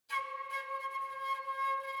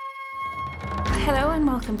Hello and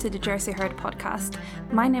welcome to the Jersey Heard podcast.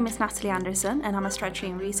 My name is Nathalie Andersson and I'm a strategy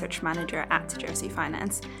and research manager at Jersey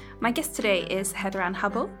Finance. My guest today is Heather-Anne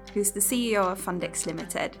Hubbell, who's the CEO of Phundex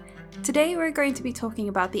Limited. Today we're going to be talking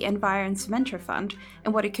about the Environs Venture Fund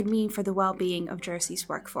and what it could mean for the well-being of Jersey's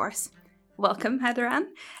workforce. Welcome, Heather-Anne.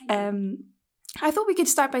 I thought we could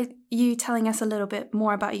start by you telling us a little bit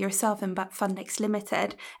more about yourself and about Phundex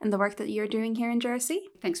Limited and the work that you're doing here in Jersey.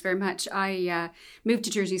 Thanks very much. I moved to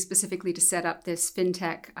Jersey specifically to set up this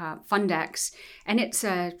Fintech, Phundex, and it's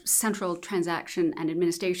a central transaction and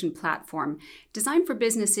administration platform designed for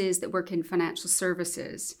businesses that work in financial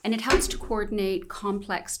services. And it helps to coordinate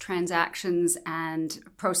complex transactions and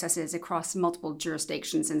processes across multiple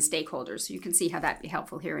jurisdictions and stakeholders. So you can see how that'd be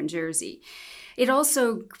helpful here in Jersey. It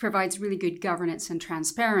also provides really good governance and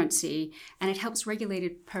transparency, and it helps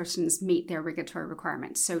regulated persons meet their regulatory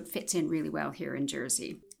requirements. So it fits in really well here in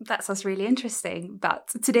Jersey. That sounds really interesting. But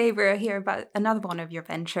today we're here about another one of your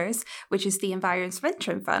ventures, which is the Environs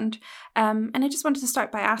Venture Fund. And I just wanted to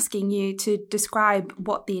start by asking you to describe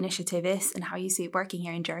what the initiative is and how you see it working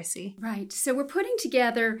here in Jersey. Right. So we're putting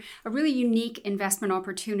together a really unique investment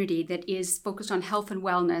opportunity that is focused on health and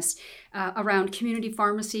wellness around community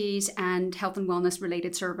pharmacies and health and wellness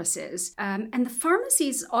related services. And the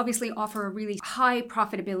pharmacies obviously offer a really high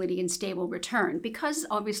profitability and stable return because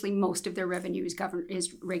obviously most of their revenue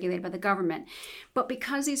is regulated by the government. But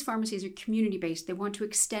because these pharmacies are community-based, they want to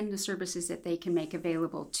extend the services that they can make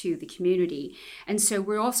available to the community. And so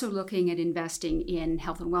we're also looking at investing in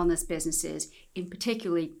health and wellness businesses, in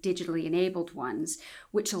particularly digitally enabled ones,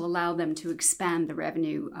 which will allow them to expand the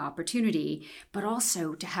revenue opportunity, but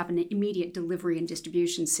also to have an immediate delivery and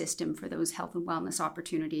distribution system for those health and wellness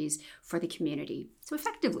opportunities for the community. So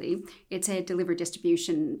effectively, it's a delivery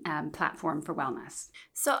distribution platform for wellness.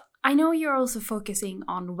 So I know you're also focusing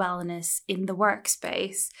on wellness in the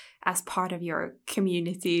workspace as part of your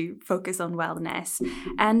community focus on wellness.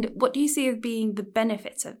 And what do you see as being the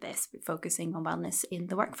benefits of this, focusing on wellness in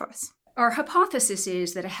the workforce? Our hypothesis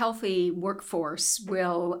is that a healthy workforce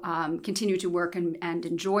will continue to work and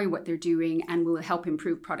enjoy what they're doing and will help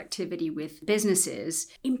improve productivity with businesses.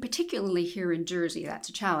 In particularly here in Jersey, that's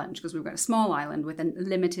a challenge because we've got a small island with a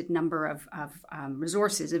limited number of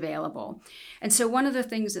resources available. And so one of the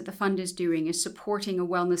things that the fund is doing is supporting a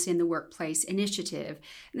wellness in the workplace initiative.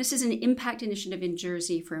 And this is an impact initiative in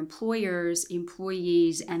Jersey for employers,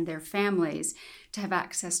 employees, and their families to have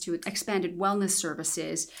access to expanded wellness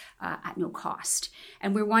services at no cost.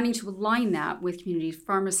 And we're wanting to align that with community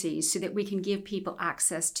pharmacies so that we can give people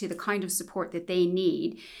access to the kind of support that they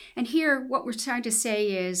need. And here, what we're trying to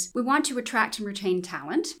say is we want to attract and retain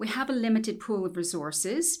talent. We have a limited pool of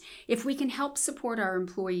resources. If we can help support our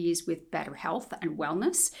employees with better health and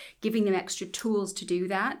wellness, giving them extra tools to do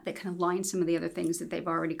that can align some of the other things that they've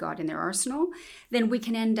already got in their arsenal, then we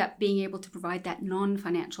can end up being able to provide that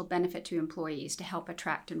non-financial benefit to employees to help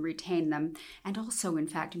attract and retain them, and also, in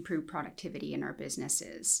fact, improve productivity in our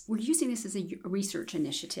businesses. We're using this as a research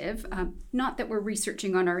initiative, not that we're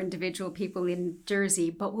researching on our individual people in Jersey,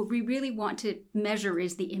 but what we really want to measure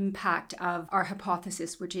is the impact of our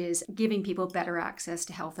hypothesis, which is giving people better access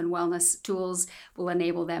to health and wellness tools will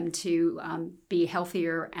enable them to be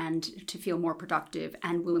healthier and to feel more productive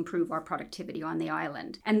and will improve our productivity on the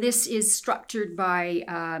island. And this is structured by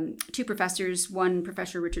two professors, one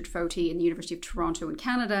Professor Richard Foti in the University of Toronto in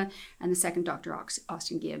Canada, and the second Dr.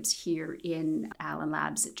 Austin Gibbs here in Allen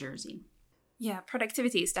Labs at Jersey. Yeah,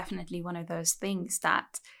 productivity is definitely one of those things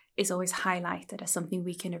that is always highlighted as something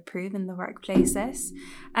we can improve in the workplaces.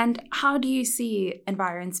 And how do you see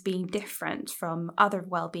Environs being different from other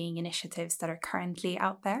well-being initiatives that are currently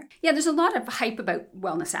out there? Yeah, there's a lot of hype about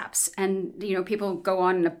wellness apps. And, people go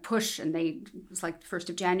on a push and it's like the 1st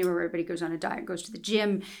of January, everybody goes on a diet, goes to the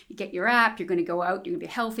gym, you get your app, you're going to go out, you're going to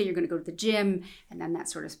be healthy, you're going to go to the gym, and then that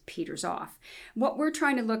sort of peters off. What we're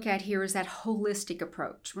trying to look at here is that holistic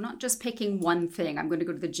approach. We're not just picking one thing. I'm going to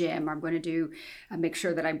go to the gym, or I'm going to make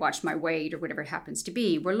sure that I watch my weight or whatever it happens to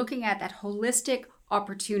be. We're looking at that holistic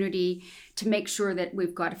opportunity to make sure that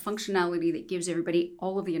we've got a functionality that gives everybody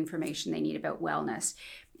all of the information they need about wellness.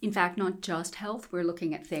 In fact, not just health, we're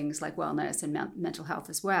looking at things like wellness and mental health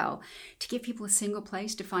as well, to give people a single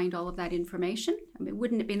place to find all of that information. I mean,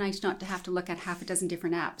 wouldn't it be nice not to have to look at half a dozen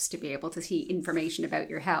different apps to be able to see information about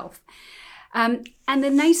your health? And the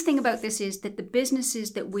nice thing about this is that the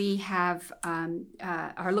businesses that we have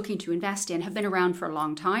are looking to invest in have been around for a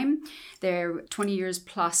long time. They're 20 years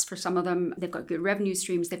plus for some of them. They've got good revenue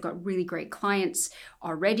streams. They've got really great clients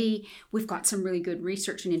already. We've got some really good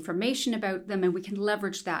research and information about them, and we can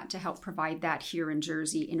leverage that to help provide that here in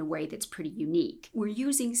Jersey in a way that's pretty unique. We're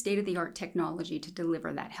using state-of-the-art technology to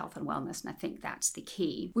deliver that health and wellness, and I think that's the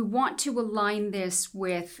key. We want to align this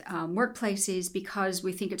with workplaces because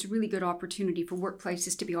we think it's a really good opportunity for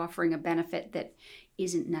workplaces to be offering a benefit that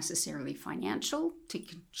isn't necessarily financial, to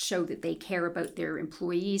show that they care about their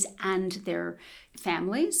employees and their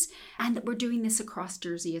families, and that we're doing this across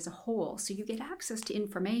Jersey as a whole. So you get access to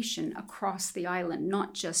information across the island,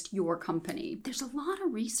 not just your company. There's a lot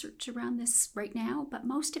of research around this right now, but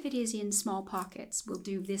most of it is in small pockets. We'll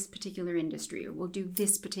do this particular industry, or we'll do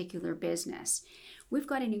this particular business. We've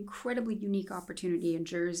got an incredibly unique opportunity in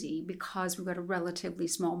Jersey because we've got a relatively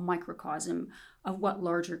small microcosm of what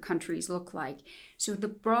larger countries look like. So the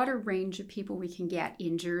broader range of people we can get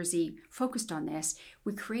in Jersey focused on this,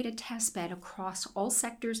 we create a test bed across all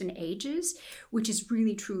sectors and ages, which is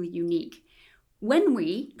really, truly unique. When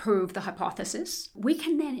we prove the hypothesis, we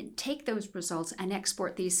can then take those results and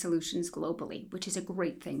export these solutions globally, which is a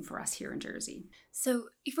great thing for us here in Jersey. So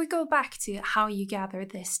if we go back to how you gather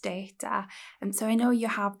this data, and so I know you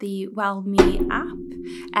have the wellbeing app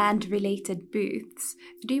and related booths.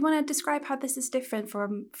 Do you want to describe how this is different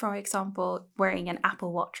from, for example, wearing an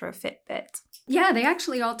Apple Watch or a Fitbit? Yeah, they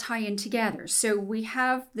actually all tie in together. So we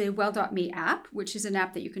have the well.me app, which is an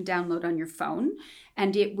app that you can download on your phone,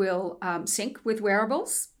 and it will sync with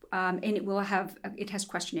wearables. And it has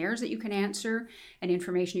questionnaires that you can answer and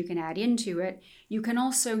information you can add into it. You can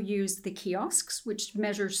also use the kiosks, which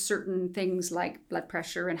measures certain things like blood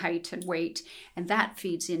pressure and height and weight, and that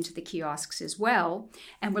feeds into the kiosks as well.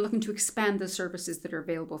 And we're looking to expand the services that are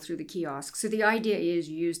available through the kiosks. So the idea is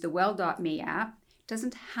you use the well.me app. It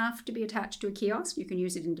doesn't have to be attached to a kiosk. You can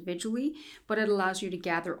use it individually, but it allows you to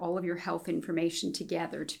gather all of your health information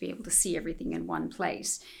together to be able to see everything in one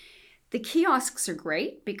place. The kiosks are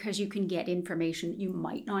great because you can get information that you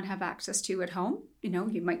might not have access to at home.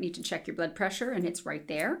 You might need to check your blood pressure and it's right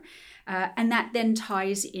there. And that then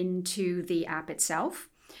ties into the app itself.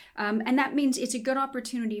 And that means it's a good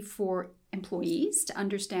opportunity for employees to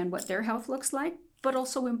understand what their health looks like, but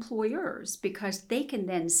also employers, because they can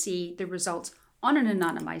then see the results on an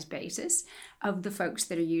anonymized basis of the folks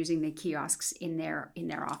that are using the kiosks in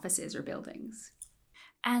their offices or buildings.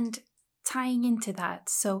 And tying into that,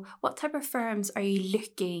 so what type of firms are you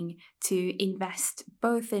looking to invest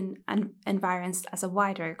both in Environs as a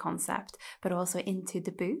wider concept, but also into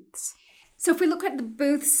the booths? So if we look at the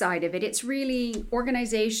booth side of it, it's really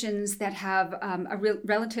organizations that have a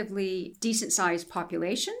relatively decent sized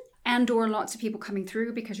population, and or lots of people coming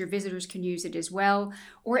through because your visitors can use it as well.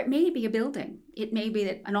 Or it may be a building. It may be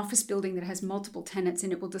that an office building that has multiple tenants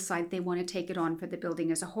and it will decide they want to take it on for the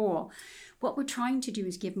building as a whole. What we're trying to do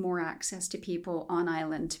is give more access to people on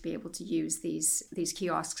island to be able to use these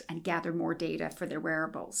kiosks and gather more data for their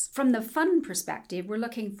wearables. From the fund perspective, we're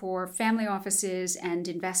looking for family offices and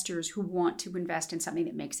investors who want to invest in something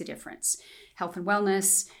that makes a difference. Health and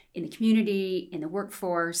wellness, in the community, in the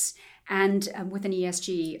workforce, and with an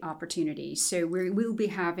ESG opportunity. So we'll be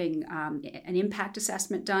having an impact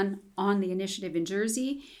assessment done on the initiative in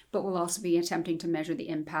Jersey, but we'll also be attempting to measure the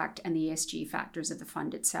impact and the ESG factors of the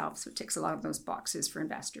fund itself. So it ticks a lot of those boxes for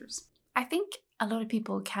investors. I think a lot of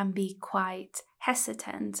people can be quite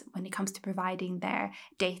hesitant when it comes to providing their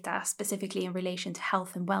data, specifically in relation to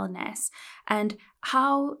health and wellness. And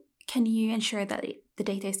how can you ensure that the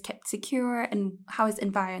data is kept secure, and how is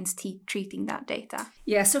Environs treating that data?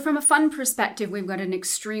 Yeah, so from a fund perspective, we've got an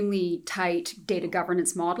extremely tight data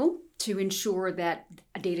governance model to ensure that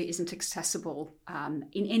data isn't accessible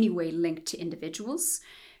in any way linked to individuals.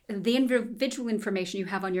 The individual information you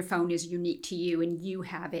have on your phone is unique to you and you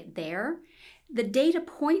have it there. The data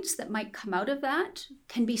points that might come out of that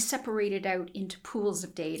can be separated out into pools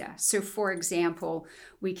of data. So for example,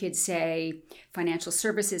 we could say financial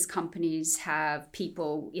services companies have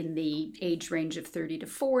people in the age range of 30 to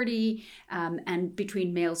 40, and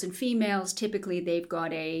between males and females, typically they've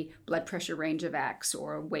got a blood pressure range of X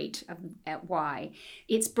or a weight at Y.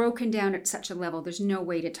 It's broken down at such a level, there's no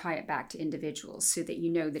way to tie it back to individuals so that you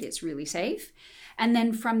know that it's really safe. And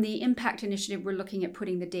then from the impact initiative, we're looking at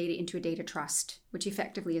putting the data into a data trust, which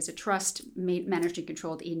effectively is a trust managed and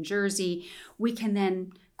controlled in Jersey. We can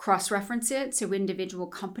then cross-reference it, so individual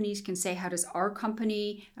companies can say, how does our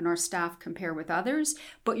company and our staff compare with others?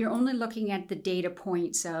 But you're only looking at the data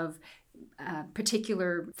points of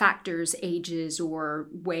particular factors, ages or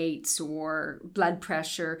weights or blood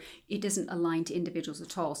pressure, it doesn't align to individuals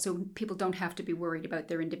at all. So people don't have to be worried about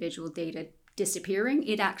their individual data disappearing.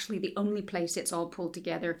 It actually, the only place it's all pulled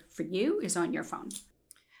together for you is on your phone.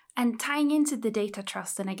 And tying into the data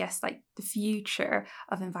trust and I guess like the future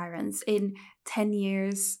of Environs in 10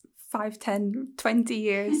 years, 5, 10, 20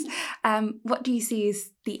 years, what do you see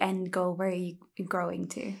as the end goal? Where are you growing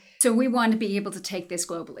to? So we want to be able to take this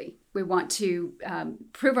globally. We want to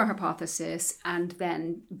prove our hypothesis and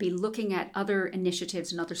then be looking at other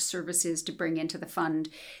initiatives and other services to bring into the fund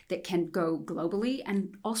that can go globally,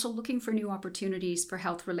 and also looking for new opportunities for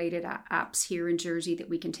health-related apps here in Jersey that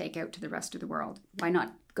we can take out to the rest of the world. Why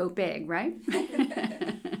not go big, right?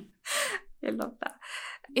 I love that.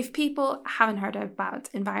 If people haven't heard about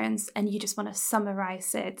Environs and you just want to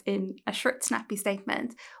summarize it in a short, snappy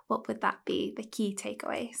statement, what would that be, the key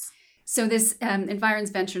takeaways? So this Environs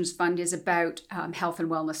Venture Fund is about health and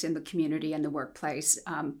wellness in the community and the workplace,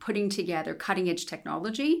 putting together cutting-edge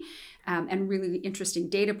technology and really interesting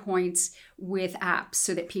data points with apps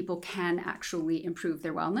so that people can actually improve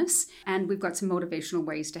their wellness. And we've got some motivational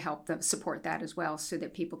ways to help them support that as well, so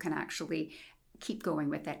that people can actually keep going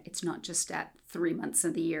with it. It's not just at 3 months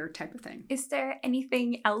of the year type of thing. Is there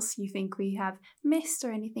anything else you think we have missed,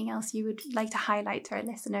 or anything else you would like to highlight to our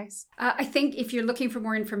listeners? I think if you're looking for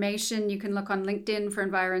more information, you can look on LinkedIn for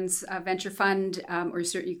Environs Venture Fund, or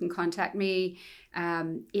certainly you can contact me.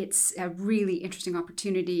 It's a really interesting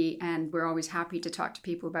opportunity, and we're always happy to talk to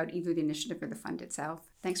people about either the initiative or the fund itself.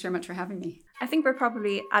 Thanks very much for having me. I think we're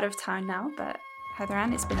probably out of time now, but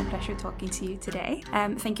Heather-Anne, it's been a pleasure talking to you today.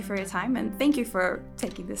 Thank you for your time, and thank you for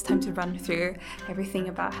taking this time to run through everything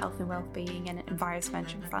about health and well-being and Environs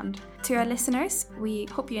Venture Fund. To our listeners, we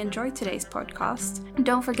hope you enjoyed today's podcast.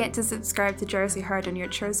 Don't forget to subscribe to Jersey Heard on your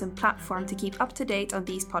chosen platform to keep up to date on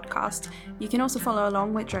these podcasts. You can also follow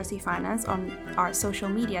along with Jersey Finance on our social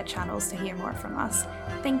media channels to hear more from us.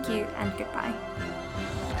 Thank you and goodbye.